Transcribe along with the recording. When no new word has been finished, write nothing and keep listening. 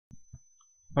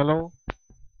Hello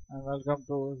and welcome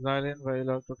to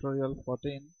Verilog tutorial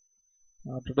 14.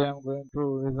 Today I am going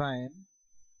to design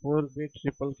 4-bit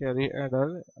triple carry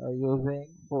adder using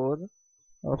 4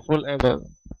 full adder.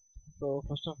 So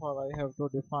first of all I have to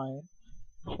define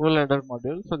full adder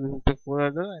module. So this is the full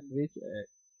adder in which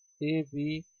A,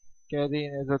 B carry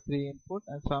in as a 3 input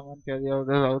and sum and carry out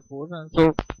as output. And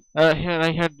so here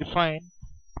I had defined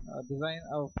design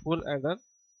a full adder.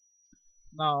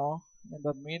 Now in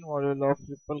the main module of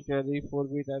triple carry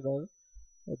 4-bit adder,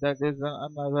 that is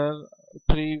another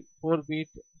 4 bit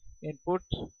input,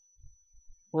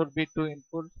 4 bit to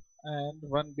input and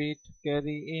 1 bit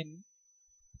carry in,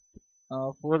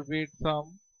 4 bit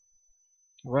sum,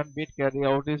 1 bit carry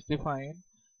out is defined,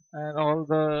 and all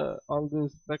the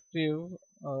respective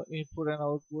input and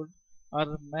output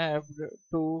are mapped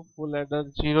to full adder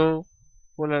 0,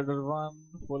 full adder 1,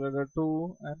 full adder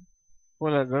 2 and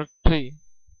full adder 3.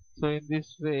 So in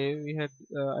this way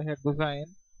I had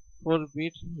designed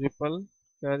 4-bit ripple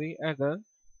carry adder.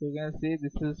 You can see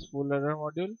this is full adder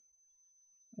module.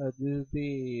 This is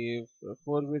the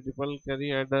 4-bit ripple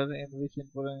carry adder in which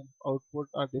input and output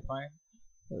are defined.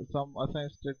 Some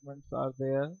assigned statements are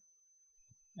there,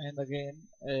 and again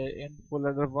in full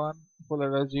adder 1, full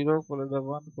adder 0, full adder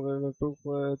 1, full adder 2,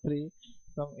 full adder 3,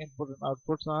 some input and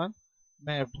outputs are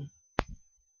mapped.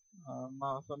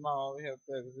 Now we have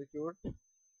to execute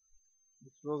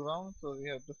this program. So we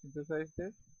have to synthesize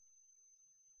this.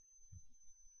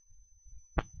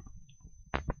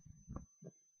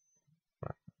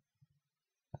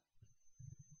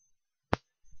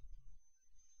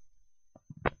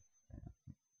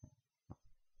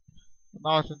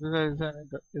 Now synthesization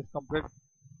is complete.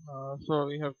 So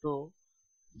we have to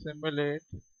simulate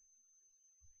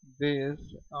this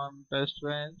on test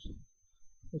bench,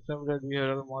 simulate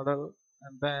behavioral model,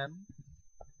 and then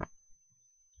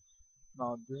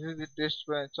now this is the test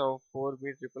bench of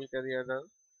 4-bit triple carry adder,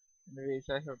 in which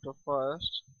I have to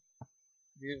first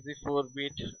give the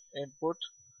 4-bit input.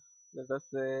 Let us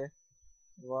say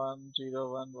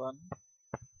 1011,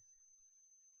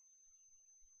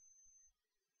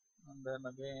 and then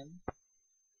again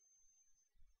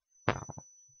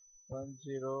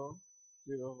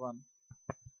 1001,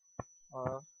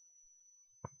 or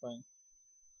fine,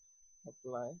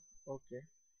 apply, okay.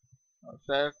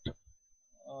 Set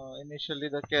initially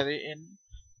the carry in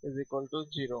is equal to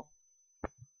 0.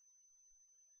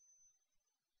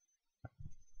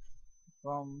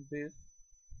 From this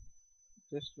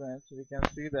test bench we can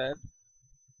see that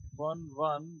 1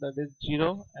 that is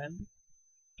 0 and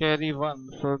carry 1.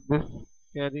 So this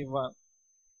carry 1,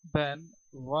 then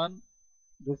 1,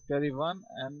 this carry 1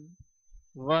 and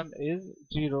 1 is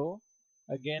 0,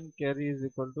 again carry is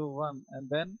equal to 1, and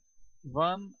then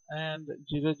 1 and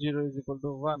 0 is equal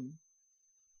to 1,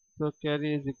 so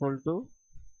carry is equal to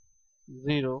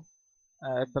 0.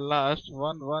 At the last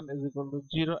 1 is equal to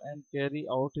 0 and carry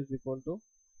out is equal to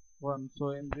 1. So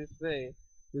in this way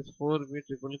this 4-bit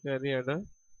triple carry adder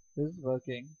is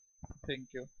working.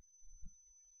 Thank you.